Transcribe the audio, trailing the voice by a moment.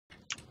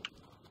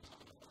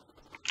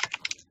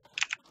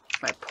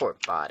My poor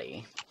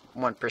body.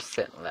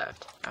 1%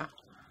 left. Oh.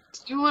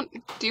 Do you want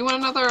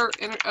another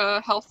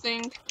health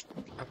thing?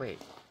 Oh wait,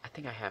 I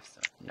think I have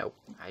some. Nope,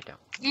 I don't.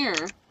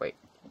 Here. Wait.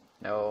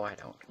 No, I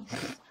don't.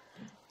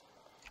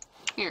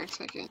 Here,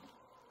 take it.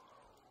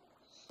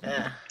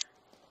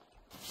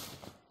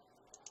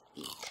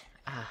 Eat.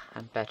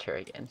 I'm better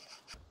again.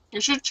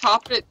 You should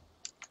chop it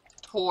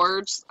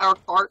towards our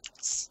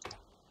carts.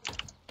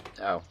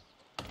 Oh.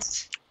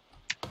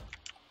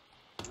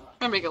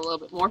 That make a little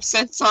bit more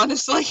sense,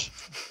 honestly.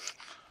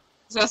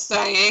 Just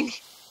saying.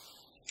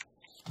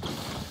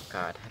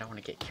 God, I don't want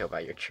to get killed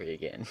by your tree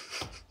again.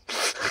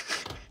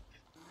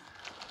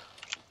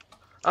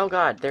 Oh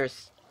God,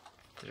 there's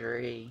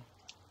 3,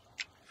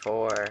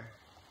 4.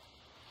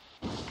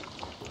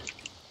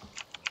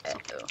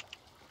 Uh-oh.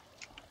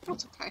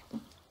 That's okay.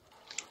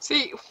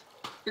 See,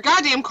 your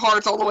goddamn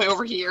cart's all the way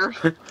over here.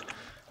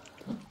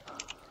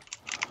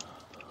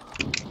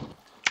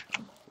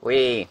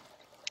 Wee.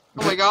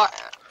 Oh my god.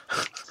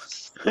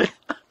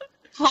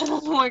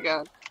 Oh my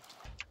god.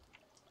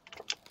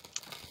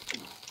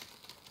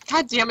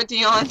 God damn it,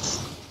 Dion.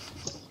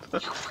 You're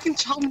fucking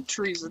chopping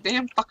trees the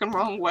damn fucking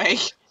wrong way.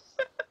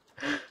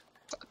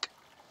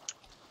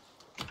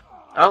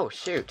 Oh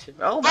shoot.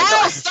 Oh my Oh,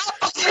 God. stop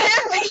fucking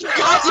hitting me, you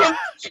goddamn.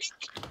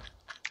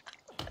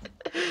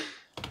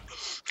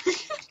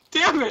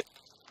 Damn it.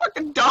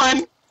 Fucking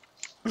done.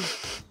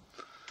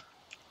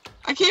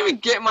 I can't even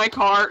get my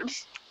cart.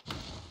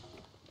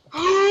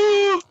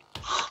 Oh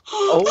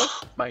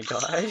my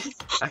God.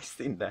 I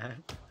seen that.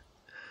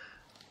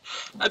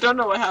 I don't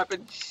know what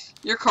happened.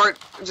 Your cart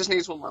just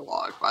needs one more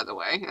log, by the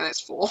way, and it's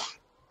full.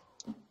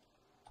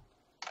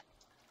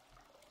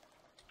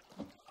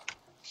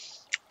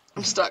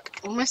 I'm stuck.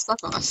 Why am I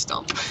stuck on a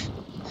stump?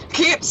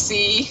 Can't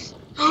see.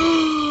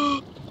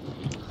 Oh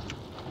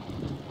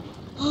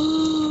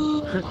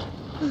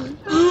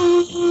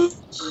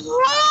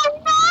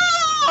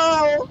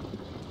no!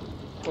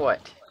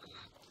 What?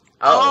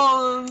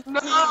 Oh. Oh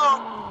no!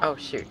 Oh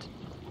shoot.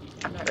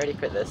 I'm not ready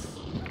for this.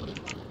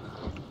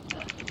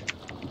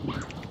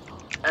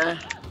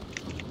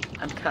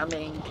 I'm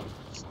coming.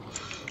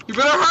 You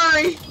better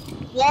hurry!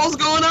 Wall's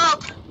going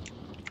up!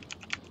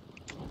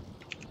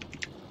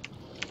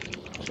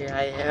 Here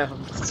I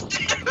am.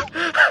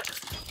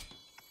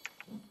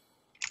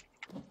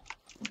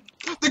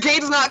 The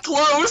gate is not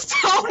closed!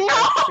 Oh no!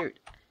 Oh, shoot.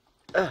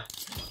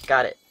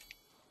 Got it.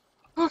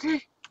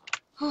 Okay.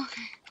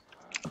 Okay.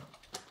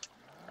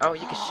 Oh,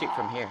 you can shoot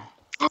from here.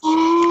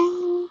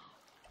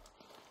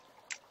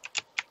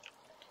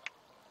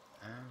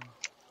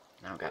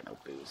 I don't got no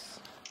booze.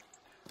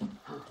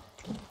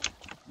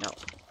 No.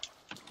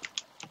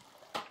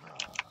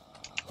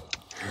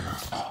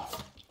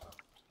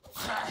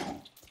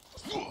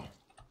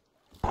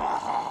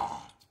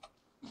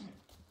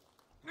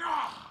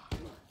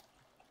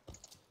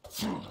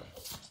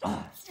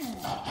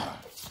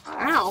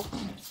 Ow.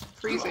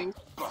 Freezing.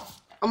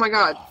 Oh my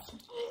god.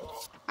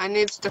 I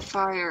need to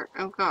fire.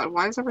 Oh god,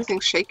 why is everything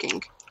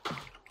shaking?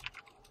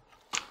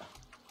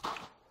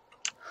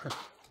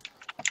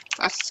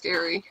 That's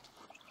scary.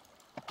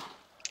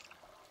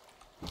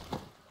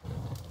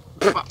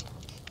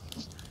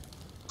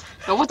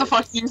 Now what the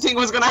fuck do you think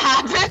was gonna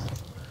happen?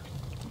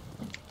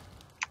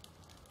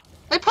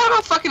 They put him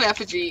a fucking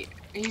effigy.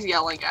 He's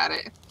yelling at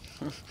it.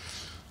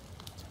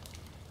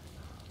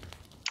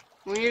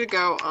 We need to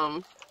go,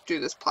 do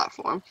this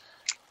platform.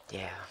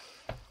 Yeah.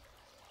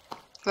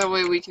 That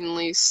way we can at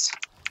least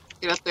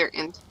get up there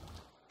and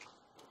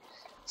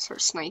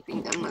start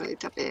sniping them a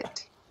little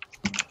bit.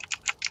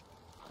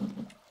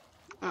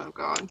 Oh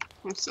god,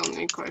 I still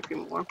need quite a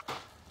few more.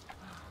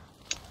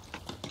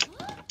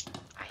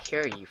 I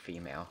hear you,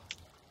 female.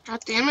 God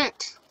damn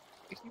it!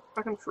 I keep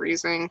fucking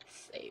freezing.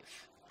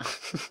 Save.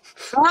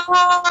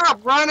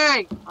 Stop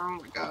running! Oh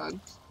my god.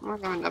 I'm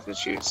not having enough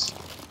issues.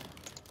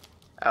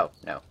 Oh,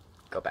 no.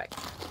 Go back.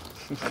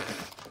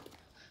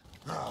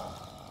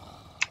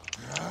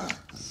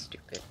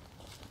 Stupid.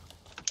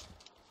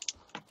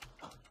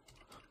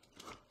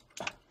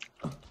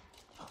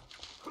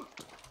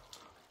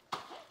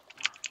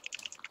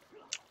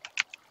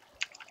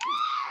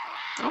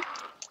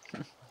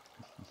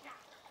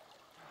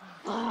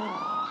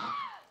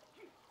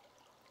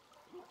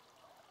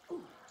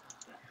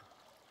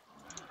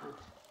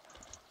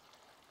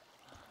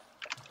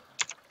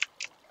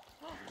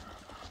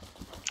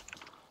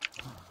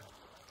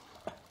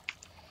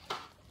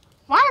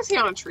 Why is he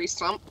on a tree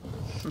stump?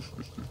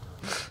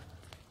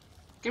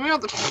 Give me all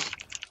the...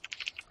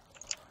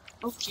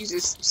 Oh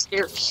Jesus, I'm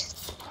scared.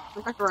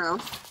 Go back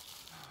around.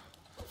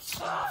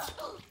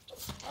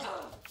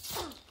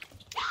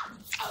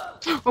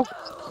 Oh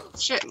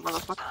shit,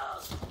 motherfucker.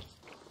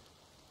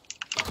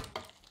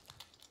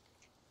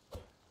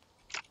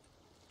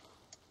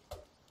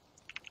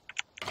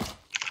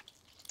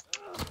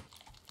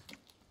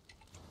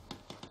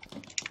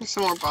 There's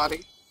some more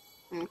body.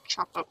 And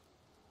chop up.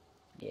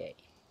 Yay.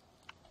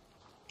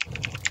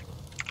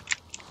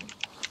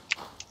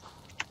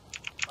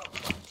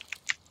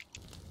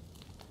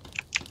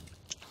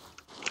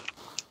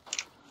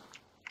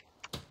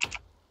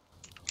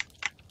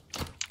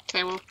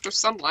 Okay, well, there's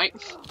sunlight.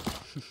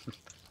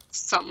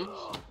 Something.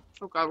 Oh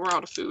god, we're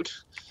out of food.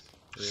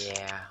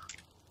 Yeah.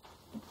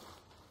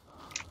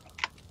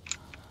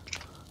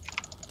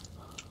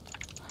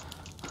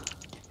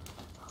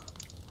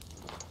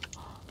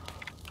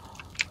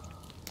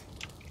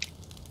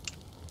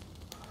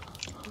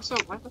 So,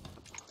 why the...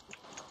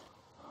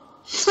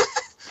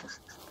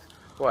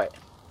 What?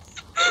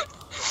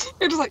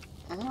 You're just like,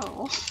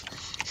 ow.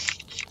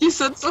 You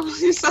sounded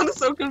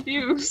so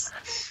confused.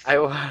 I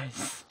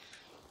was.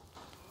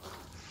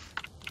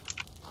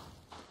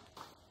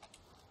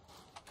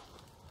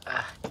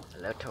 A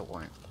little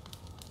warm.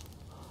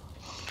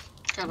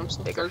 God, I'm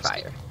so Bigger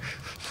thirsty. fire.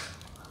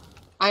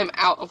 I am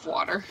out of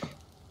water.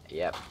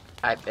 Yep,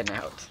 I've been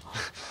out.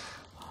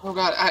 Oh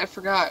god, I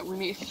forgot. We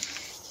need...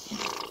 It's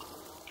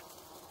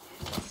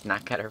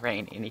not gonna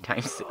rain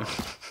anytime soon.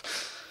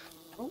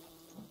 Oh.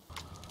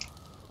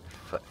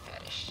 Foot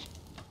fetish.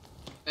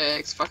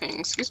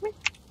 Excuse me?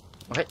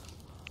 What?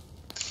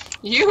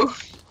 You!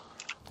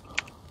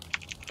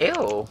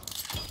 Ew!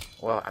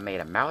 Well, I made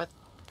a mouth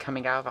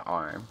coming out of an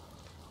arm,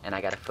 and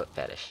I got a foot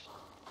fetish.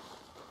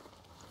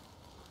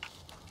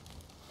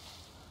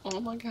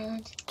 Oh my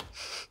god.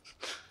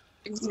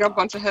 You got a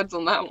bunch of heads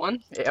on that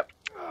one. Yep.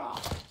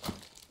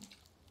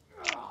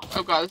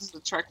 Oh god, this is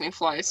attracting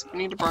flies. We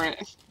need to burn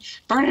it.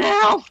 Burn it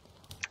now!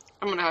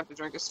 I'm gonna have to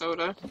drink a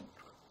soda.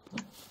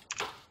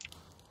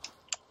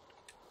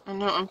 Oh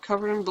no, I'm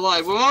covered in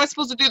blood. What am I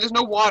supposed to do? There's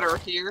no water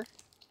here.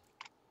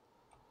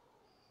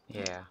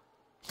 Yeah.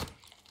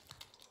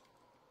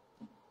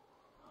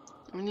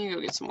 I need to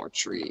go get some more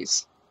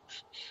trees.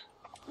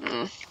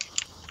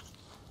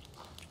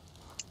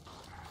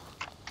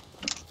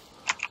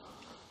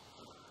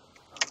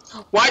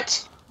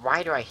 What?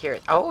 Why do I hear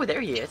it? Oh, there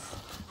he is.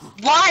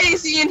 Why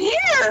is he in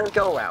here?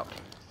 Go out.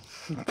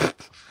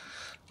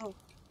 Oh,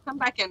 come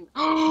back in.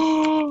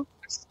 Oh,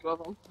 there's two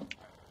of them.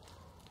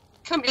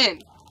 Come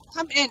in.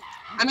 Come in.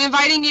 I'm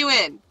inviting you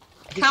in.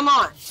 Come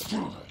on.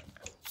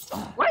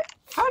 What?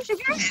 How did you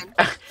get in?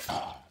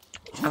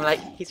 I'm like,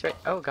 he's right.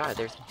 Oh god,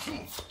 there's.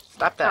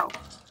 Stop that. Oh.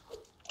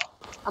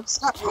 I'm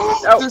stuck.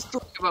 Oh. There's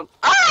three of them.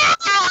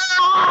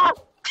 Ah!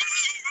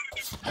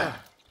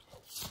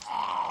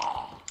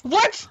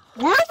 What?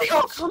 Where are they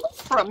all coming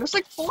from? There's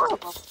like 4 of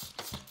them.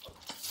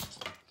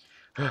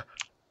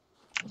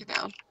 Get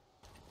down.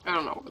 I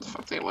don't know where the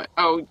fuck they went.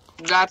 Oh,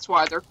 that's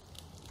why they're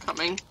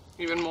coming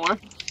even more.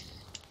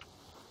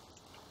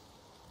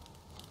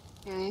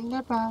 In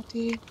the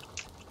body.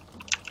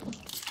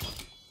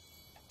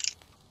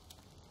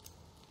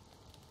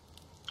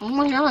 Oh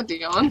my god,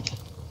 Dion.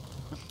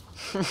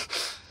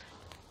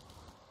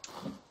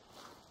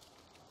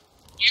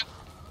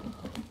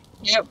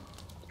 Yep.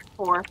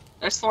 4.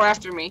 There's 4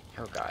 after me.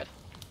 Oh god.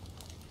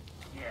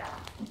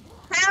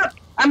 Help!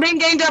 I'm being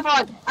ganged up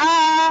on!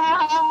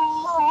 Ah!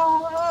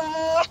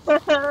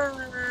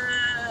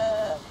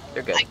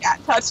 You're good. I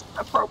got touched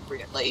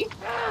appropriately.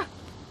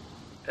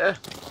 Uh,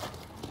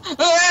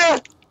 Ah!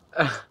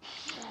 uh.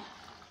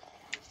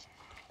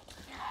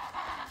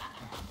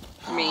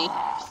 Me.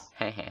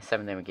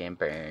 Some of them are getting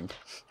burned.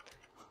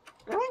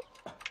 Really?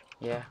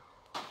 Yeah.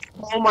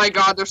 Oh my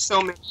god, there's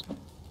so many.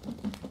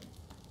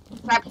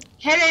 Stop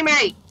hitting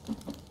me!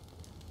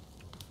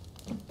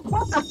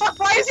 What the fuck?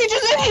 Why is he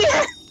just in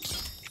here?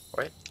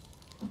 What?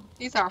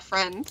 He's our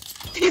friend.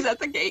 He's at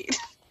the gate.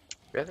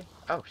 Really?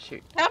 Oh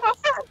shoot. Have a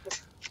friend.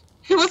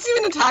 He wasn't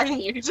even attacking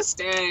you. He's just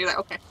standing. He's like,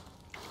 okay.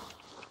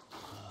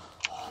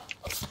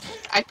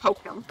 I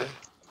poke him.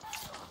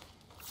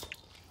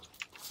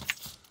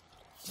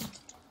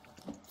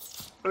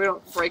 We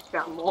don't break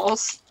down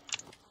walls.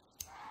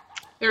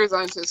 He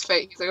resigns to his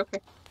fate. He's like,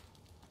 okay.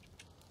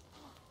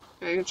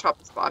 And you can chop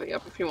his body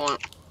up if you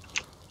want.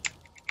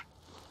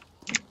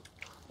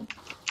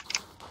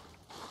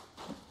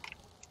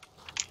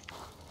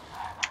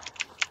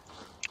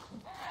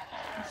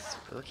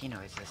 Spooky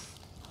noises.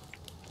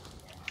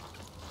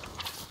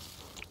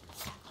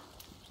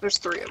 There's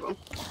 3 of them.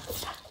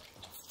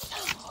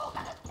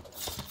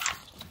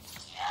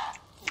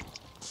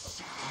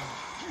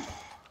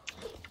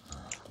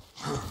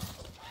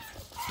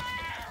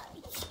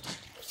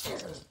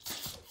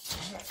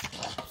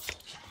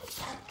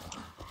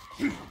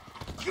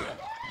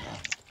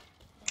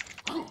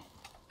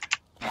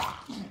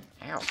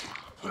 Ow.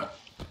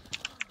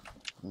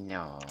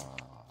 No.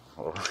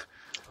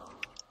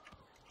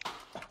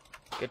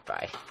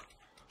 Goodbye.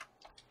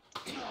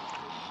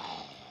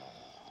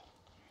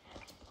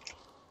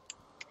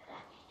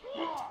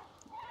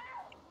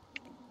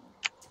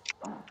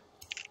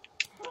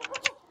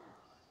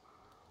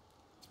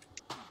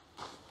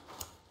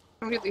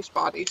 Come get these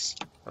bodies.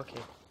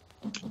 Okay.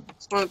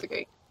 There's one at the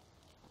gate.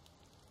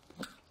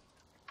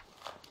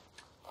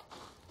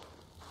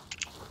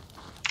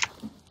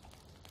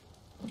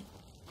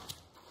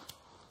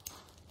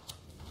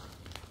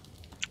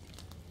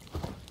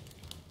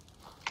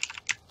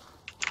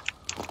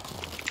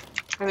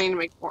 I need to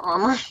make more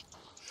armor.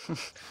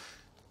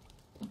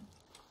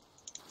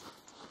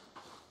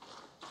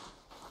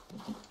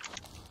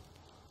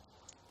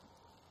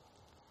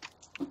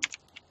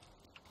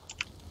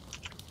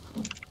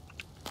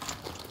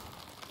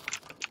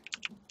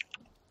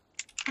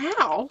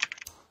 Ow.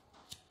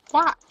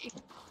 Why?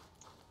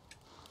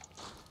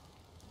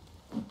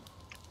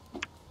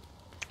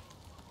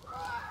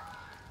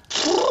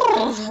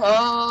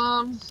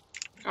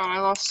 God, I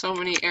lost so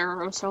many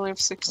arrows. I only have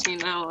 16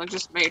 now. I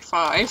just made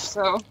 5,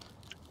 so.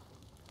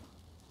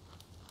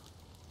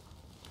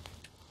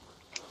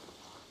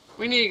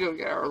 We need to go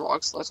get our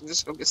log slugs and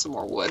just go get some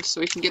more wood so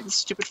we can get this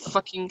stupid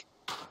fucking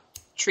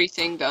tree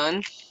thing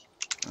done.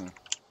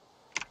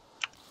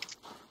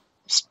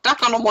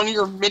 Stuck on one of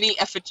your mini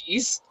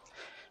effigies.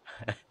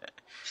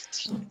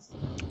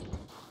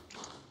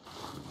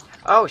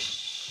 Oh,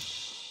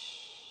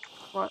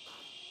 What?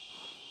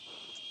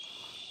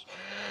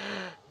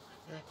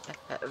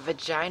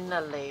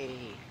 Vagina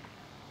lady.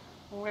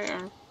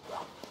 Where?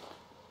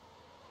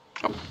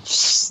 Oh.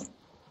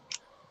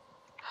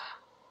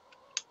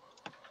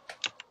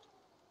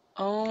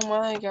 Oh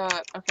my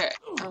god. Okay.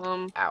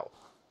 Ow.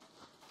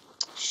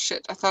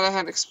 Shit. I thought I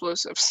had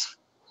explosives.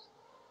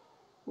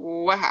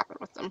 What happened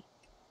with them?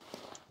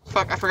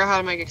 Fuck, I forgot how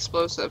to make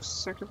explosives.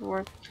 Circuit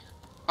board.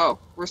 Oh,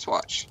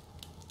 wristwatch.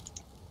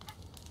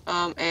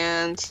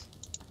 And...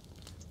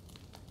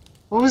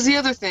 What was the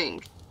other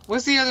thing?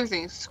 What's the other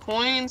thing?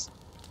 Coins?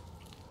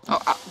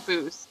 Oh,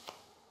 booth.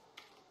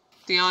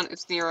 Theon,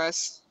 it's near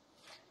us.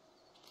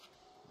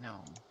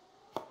 No.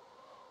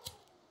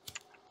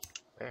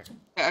 Where?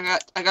 Okay,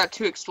 I got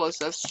 2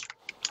 explosives.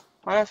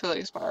 Why do I feel like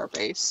it's by our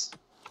base?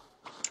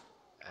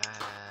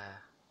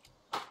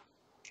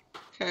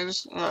 Okay,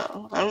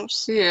 no, I don't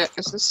see it.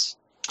 Is this...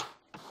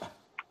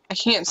 I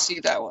can't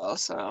see that well,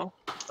 so...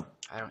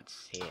 I don't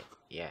see it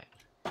yet.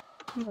 I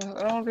don't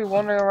want to be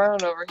wandering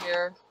around over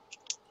here.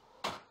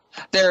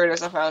 There it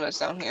is, I found it. It's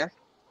down here.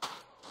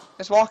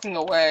 It's walking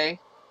away.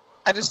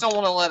 I just don't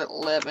want to let it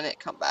live and it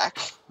come back.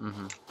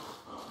 Mm-hmm.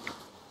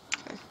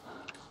 Okay.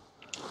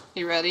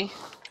 You ready?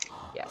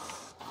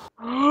 Yes.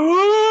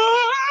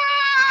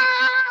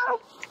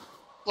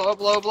 Blow up,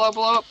 blow up, blow up,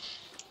 blow up.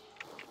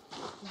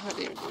 I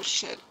didn't even do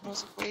shit. It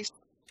was a waste.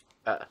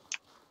 There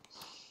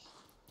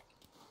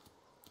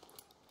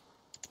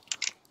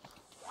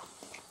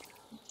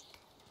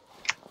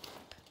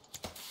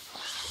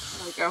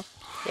we go.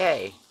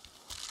 Yay.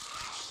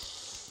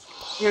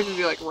 You have to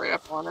be like right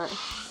up on it.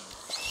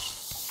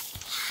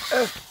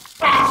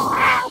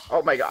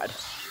 Oh my god.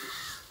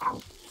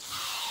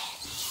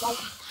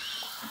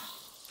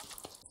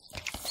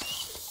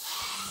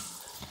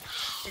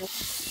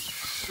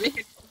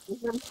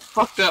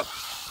 Fucked up.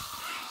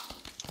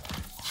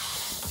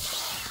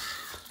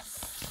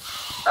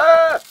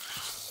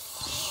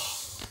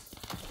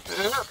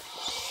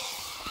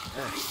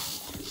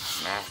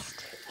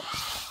 Nasty.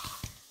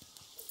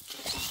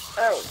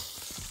 Oh.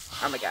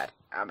 Oh my god.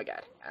 Oh my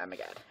god. Oh my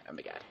god. Oh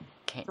my god.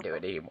 Can't do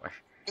it anymore.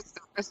 It's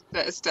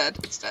dead.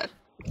 It's dead.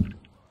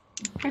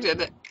 I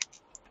did it.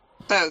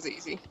 That was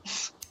easy.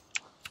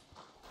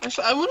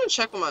 Actually, I want to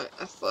check what my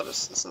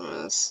athleticism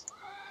is.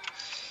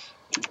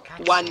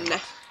 God 1. damn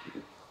it.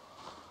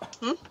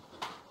 Hmm?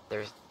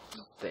 There's...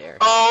 There.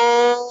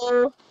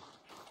 Oh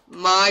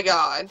my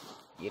god.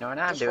 You know what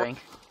I'm doing?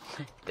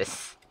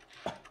 This.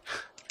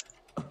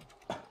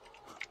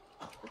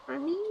 For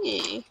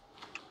me.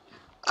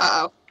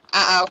 Uh-oh.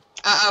 Uh-oh.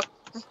 Uh-oh.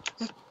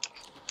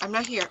 I'm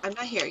not here. I'm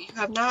not here. You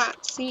have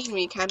not seen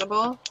me,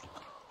 cannibal.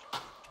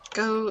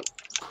 Go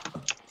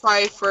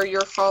cry for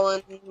your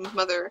fallen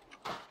mother.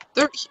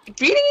 They're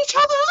beating each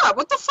other up.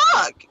 What the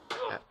fuck?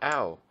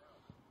 Ow.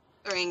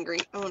 They're angry.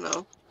 Oh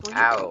no. Where'd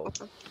you Ow.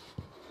 go?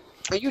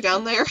 Are you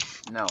down there?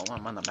 No,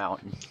 I'm on the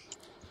mountain.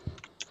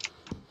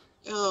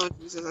 Oh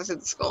Jesus, I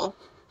said the skull.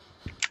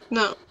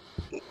 No.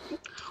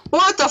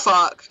 What the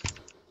fuck?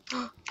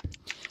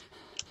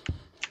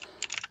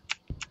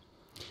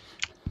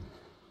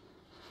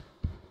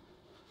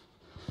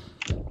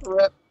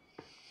 Rip.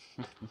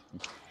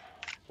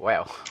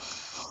 Well.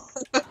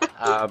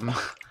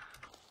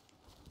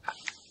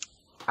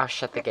 I'll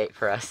shut the gate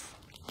for us.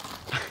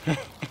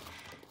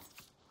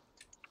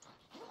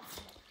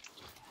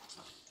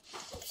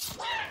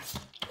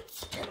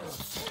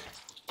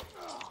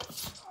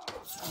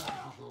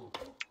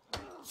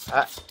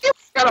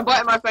 Got a butt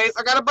in my face.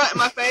 I got a butt in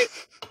my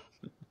face.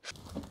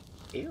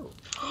 Ew.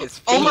 His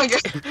feet. Oh my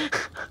god.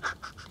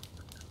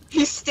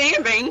 He's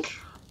standing.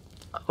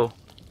 Oh.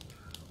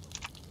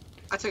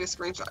 I took a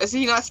screenshot. Is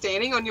he not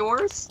standing on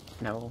yours?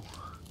 No.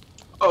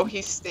 Oh,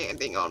 he's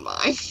standing on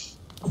mine.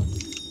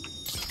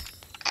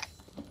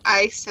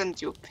 I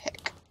send you a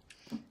pic.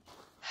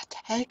 A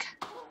tag?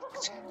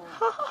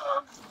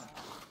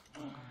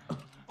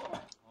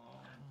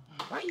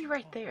 Why are you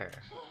right there?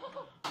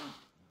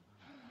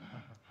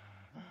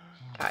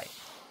 Hi.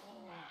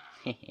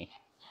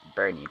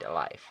 Burn you to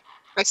life.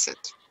 I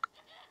sit.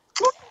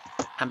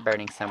 I'm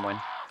burning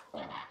someone.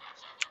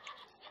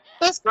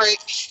 That's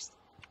great.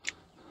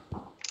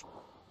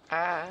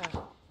 Ah.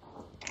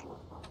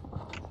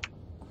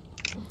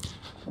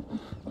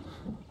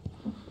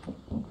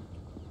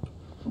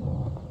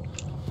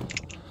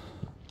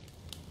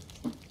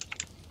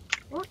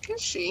 Where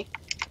is she?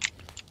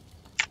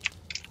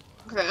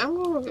 Okay, I'm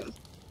gonna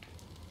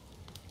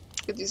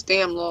get these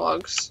damn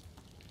logs.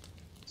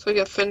 So we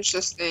can finish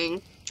this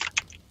thing.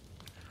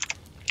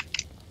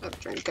 I have to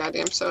drink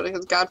goddamn soda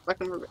because God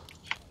fucking...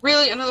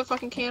 Really? Another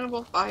fucking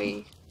cannibal?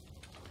 Bye.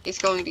 He's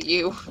going to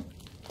you.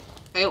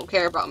 I don't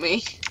care about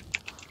me.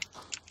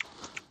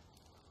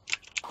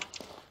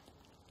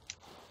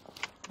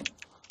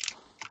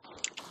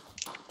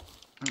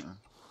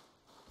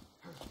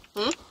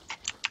 Hmm?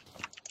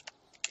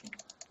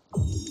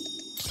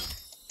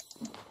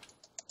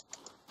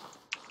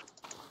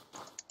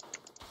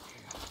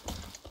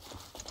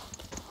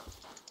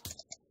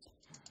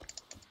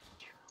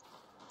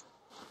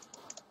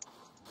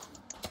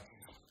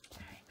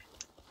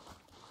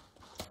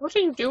 What are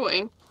you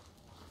doing?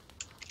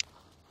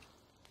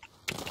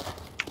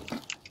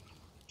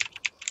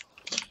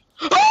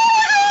 Oh my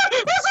god!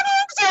 That's an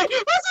Oxy!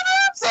 That's an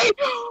Oxy!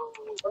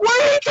 Where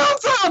did he come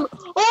from?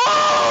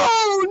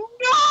 Oh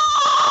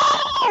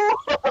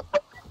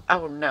no!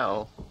 Oh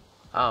no.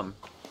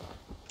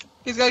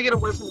 He's gotta get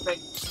away from the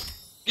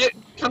bait.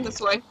 Come this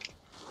way.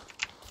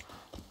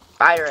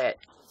 Fire it!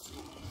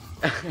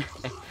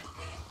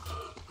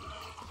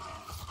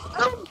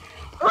 Oh!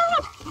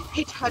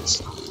 He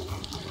touched.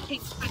 He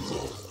touched.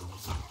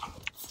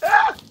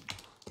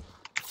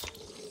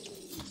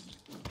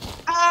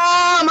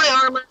 Ah, my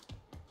armor.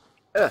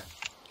 Ugh.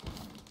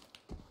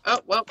 Oh,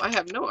 well, I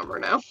have no armor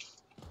now.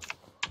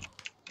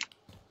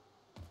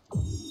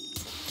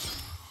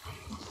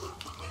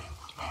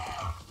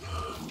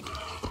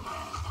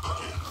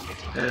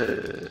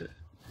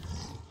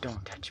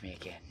 Don't touch me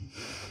again.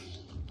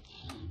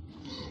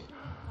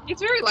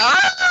 It's very loud.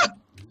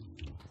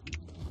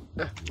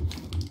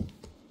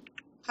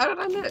 How did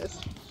I miss?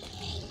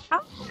 How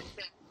did I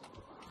miss?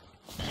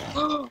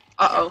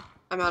 Uh-oh.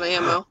 I'm out of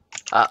ammo.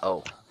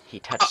 Uh-oh. He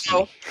touched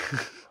me.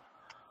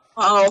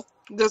 Uh-oh.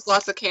 There's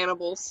lots of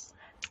cannibals.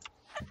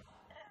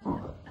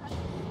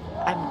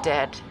 I'm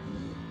dead.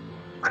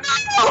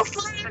 No,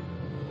 friend!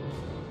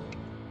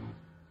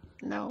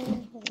 No.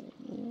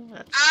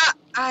 Ah,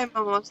 I'm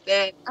almost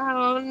dead.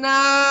 Oh,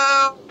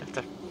 no. That's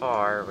a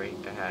far way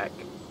back.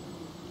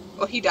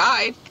 Well, he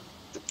died.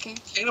 The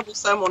cannibal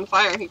set him on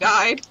fire and he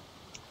died.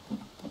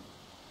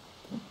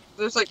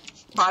 There's like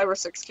 5 or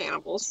 6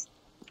 cannibals.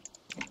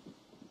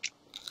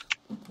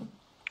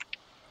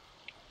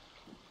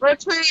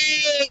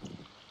 Retreat!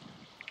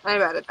 I'm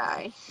about to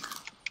die.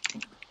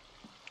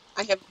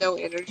 I have no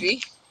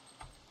energy.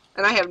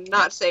 And I have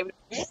not saved.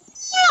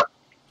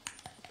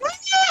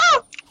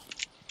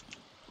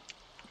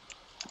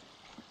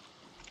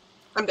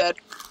 I'm dead.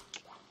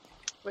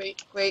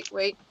 Wait.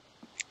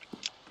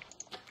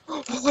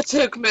 Oh, I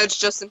took meds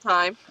just in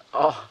time.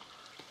 Oh.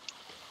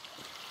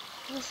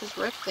 What is this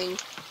red thing?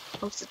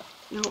 Oh,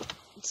 no,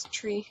 it's a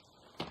tree.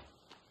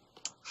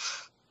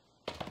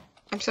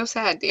 I'm so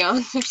sad,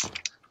 Dion.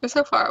 They're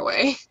so far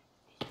away.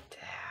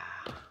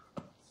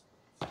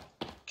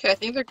 Okay, I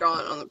think they're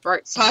gone on the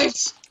bright side.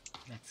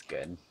 That's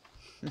good.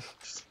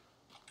 Just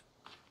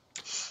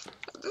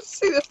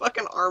see the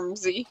fucking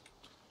armsy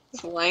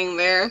just laying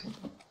there.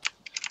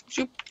 Did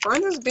you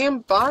burn this damn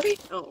body?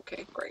 Oh,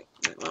 okay, great.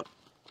 Well,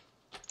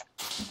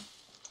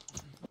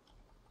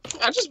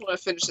 I just want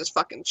to finish this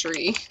fucking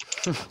tree.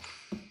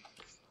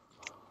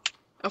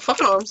 A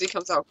fucking armsy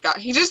comes out. God,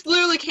 he just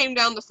literally came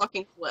down the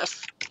fucking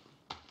cliff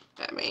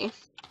at me.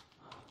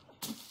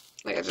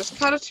 Like, I just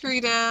cut a tree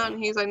down,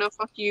 and he's like, no,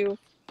 fuck you.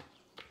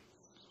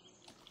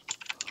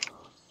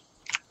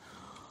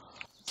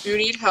 If you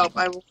need help,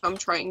 I will come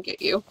try and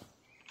get you.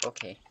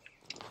 Okay.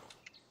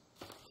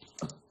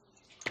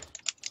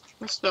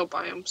 The snow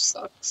biome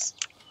sucks.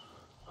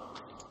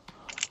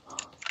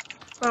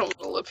 I don't want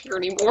to live here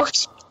anymore.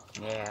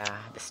 Yeah,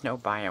 the snow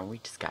biome, we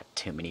just got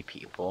too many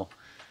people.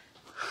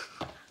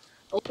 I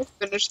want to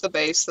finish the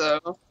base, though.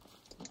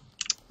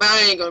 But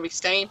I ain't gonna be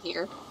staying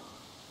here.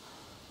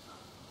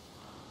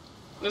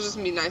 It'll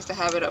just be nice to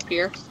have it up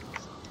here.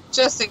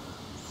 Just in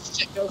case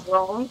shit goes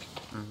wrong.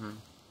 Mm-hmm.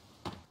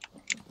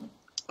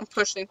 I'm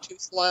pushing 2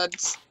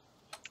 sleds.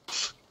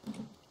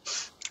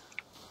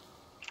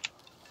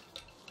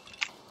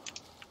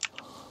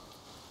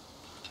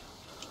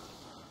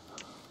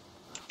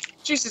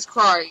 Jesus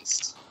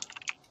Christ.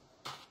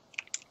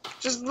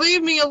 Just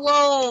leave me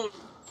alone.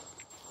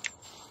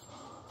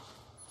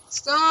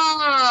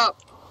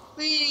 Stop.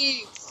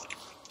 Please.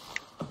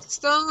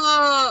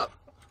 Stop.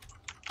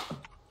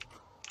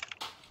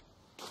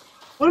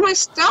 What am I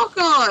stuck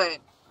on?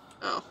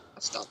 Oh, I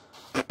stopped.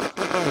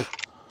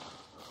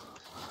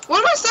 What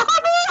am I stuck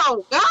on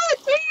now? God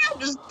damn,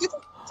 just get the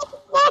fucking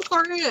log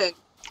car in.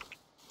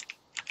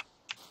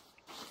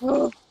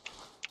 Oh.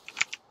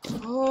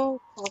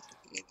 So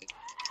complicated.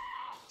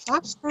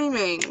 Stop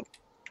screaming.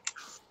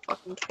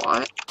 Fucking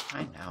twat.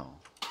 I know.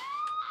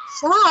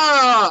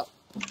 Stop!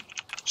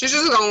 She's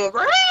just going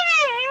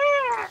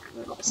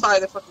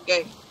outside the fucking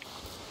gate.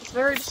 It's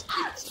very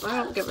discreet.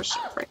 I don't give a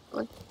shit,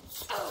 frankly.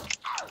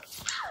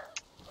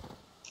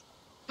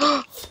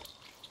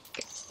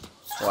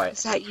 What?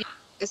 Is that you?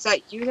 Is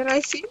that you that I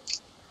see?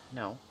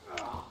 No.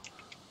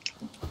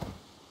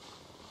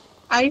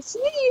 I see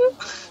you.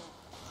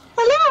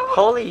 Hello.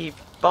 Holy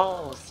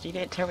balls! You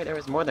didn't tell me there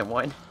was more than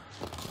one.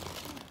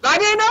 I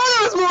didn't know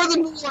there was more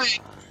than one!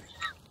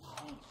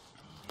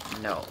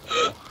 No.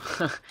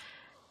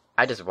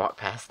 I just walked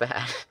past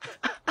that.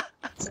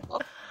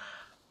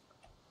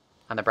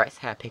 On the bright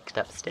side, I picked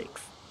up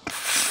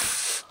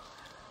sticks.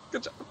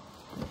 Good job.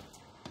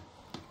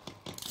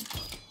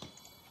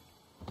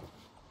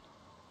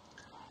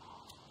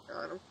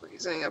 God, I'm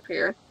freezing up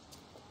here.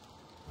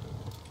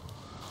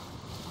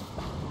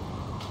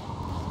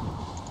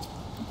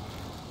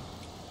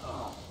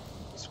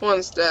 This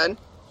one's dead.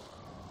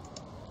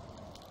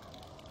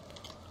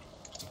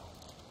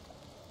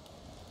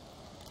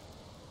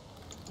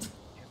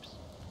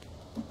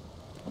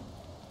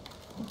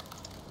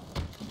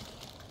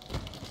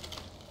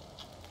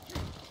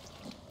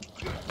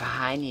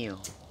 Behind you.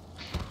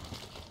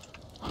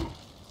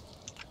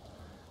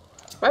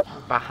 What?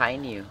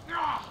 Behind you.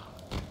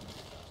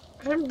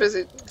 I'm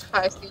busy.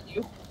 I see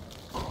you.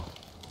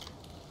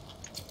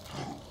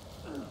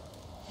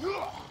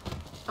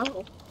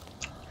 Oh.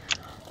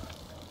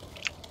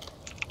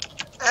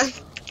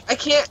 I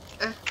can't.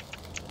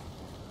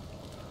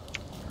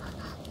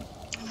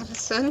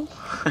 Madison?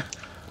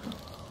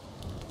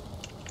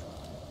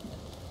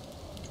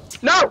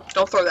 No!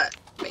 Don't throw that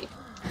at me.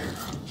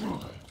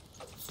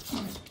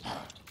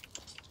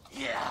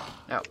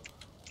 No.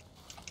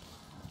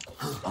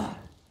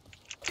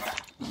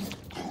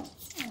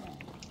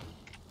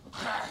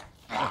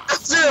 I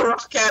threw a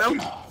rock at him.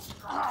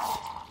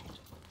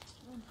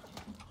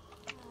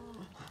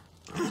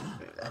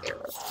 Move that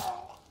arrow.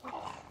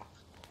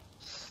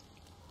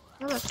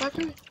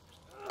 Motherfucker.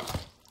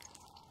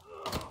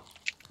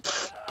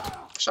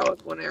 Shot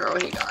with one arrow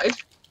and he died.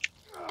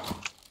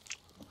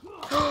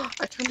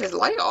 I turned his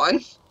light on.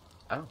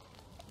 Oh.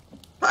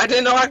 I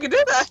didn't know I could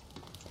do that.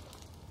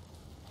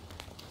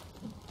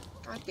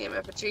 God damn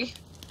effigy.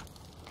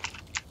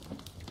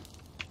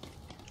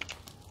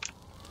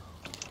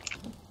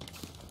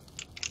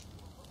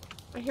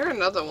 I hear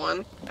another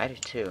one. I do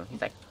too.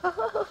 He's like,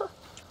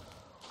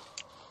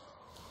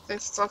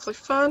 Thinks it's awfully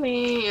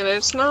funny, and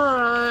it's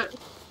not.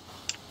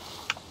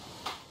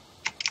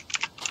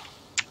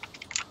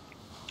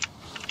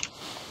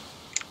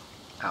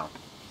 oh,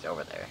 he's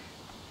over there.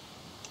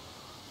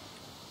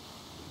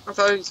 I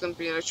thought he was going to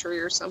be in a tree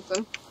or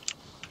something.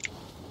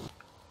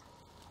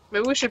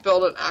 Maybe we should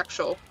build an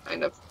actual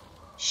kind of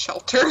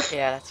shelter.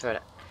 Yeah, that's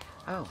what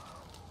oh.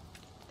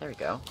 There we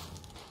go.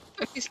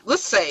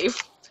 Let's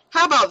save.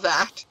 How about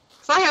that?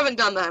 Because I haven't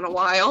done that in a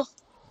while.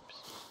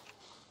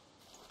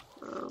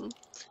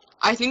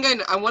 I think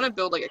I want to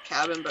build like a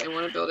cabin, but I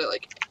want to build it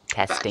like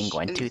Testing bash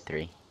 1, in- 2,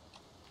 3.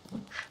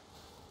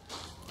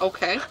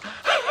 Okay.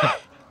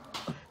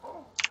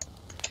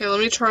 Okay, let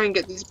me try and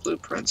get these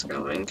blueprints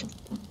going.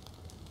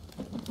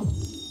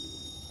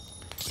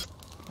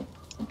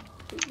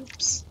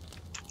 Oops.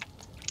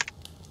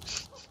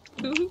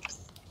 Oops.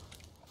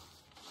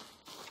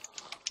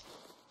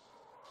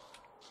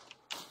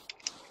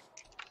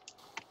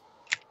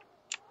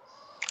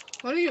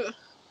 What are you?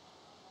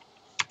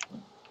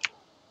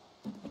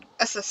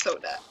 That's a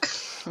soda.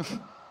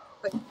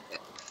 Like,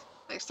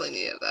 I actually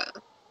needed that.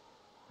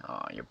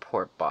 Oh, your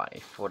poor body,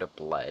 full of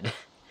blood.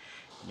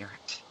 Your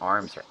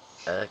arms are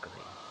ugly.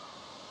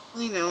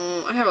 I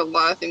know. I have a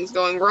lot of things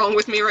going wrong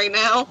with me right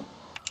now.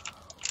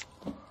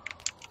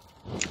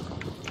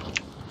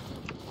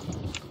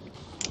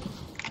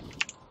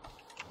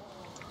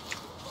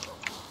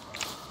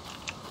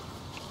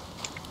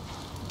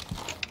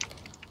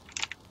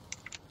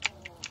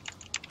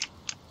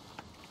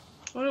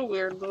 What a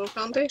weird little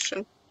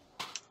foundation.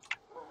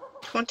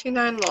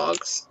 29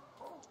 logs.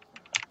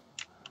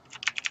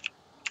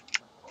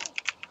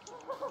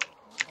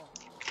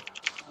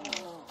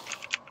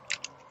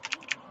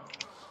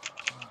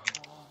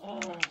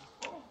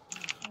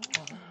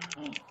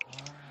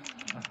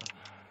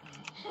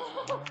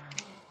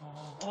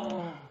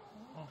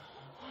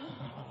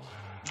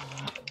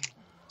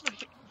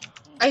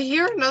 I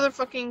hear another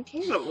fucking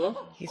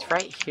cannibal. He's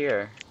right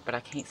here, but I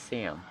can't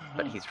see him.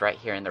 But he's right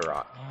here in the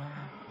rock.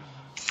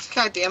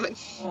 God damn it.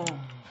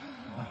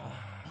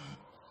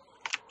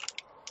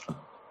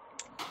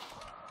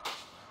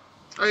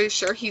 Are you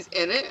sure he's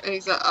in it and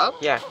he's not up?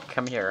 Yeah,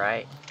 come here,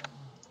 right?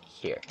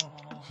 Here.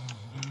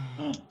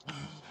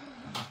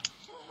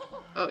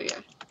 Oh yeah.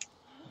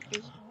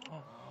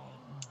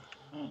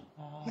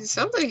 He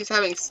sounds like he's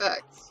having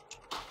sex.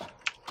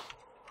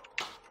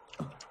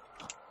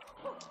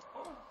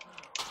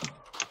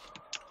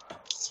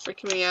 It's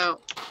freaking me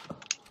out.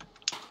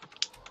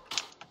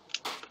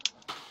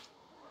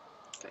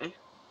 Okay.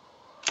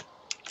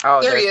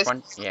 Oh, There he there's is.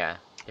 one. Yeah,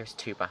 there's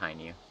two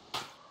behind you.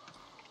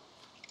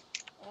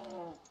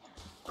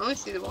 I only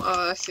see the one.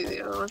 Oh, I see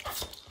the other one.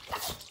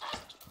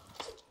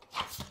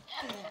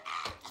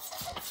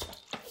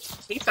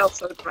 He fell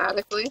so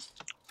dramatically.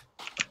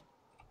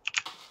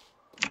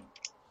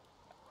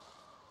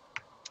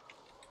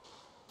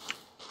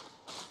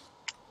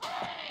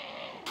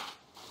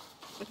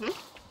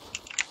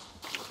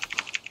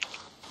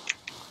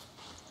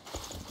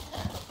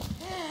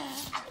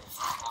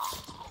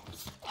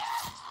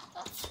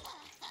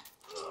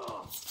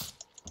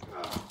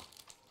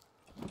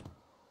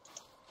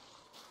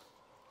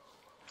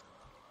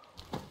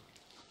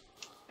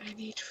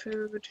 need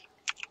food.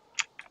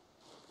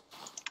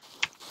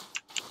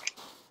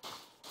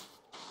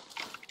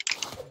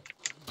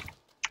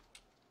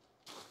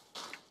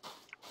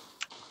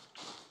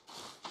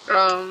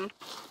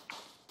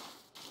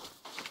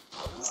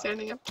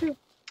 Standing up too.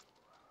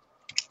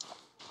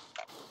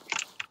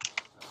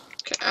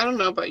 Okay, I don't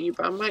know about you,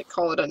 but I might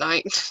call it a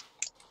night.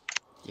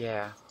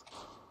 Yeah.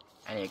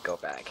 I need to go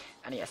back.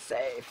 I need to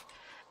save.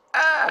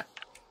 Ah!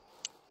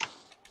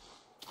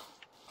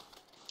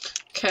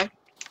 Okay.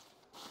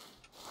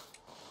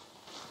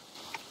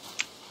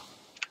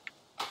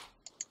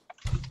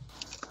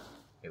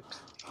 Oops.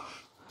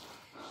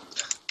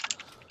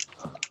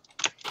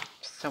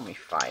 So many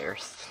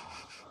fires.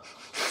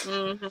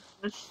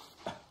 Mm-hmm.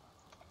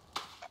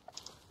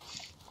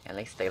 At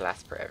least they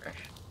last forever.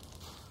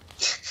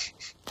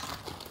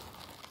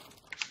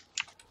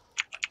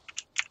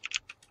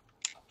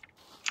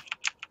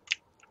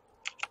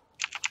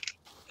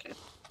 Okay,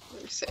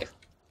 let me save.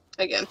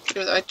 Again,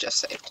 even though I just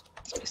saved.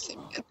 Let me save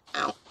again.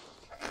 Ow.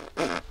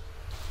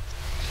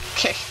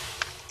 Okay.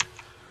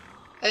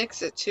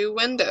 Exit to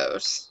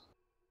windows.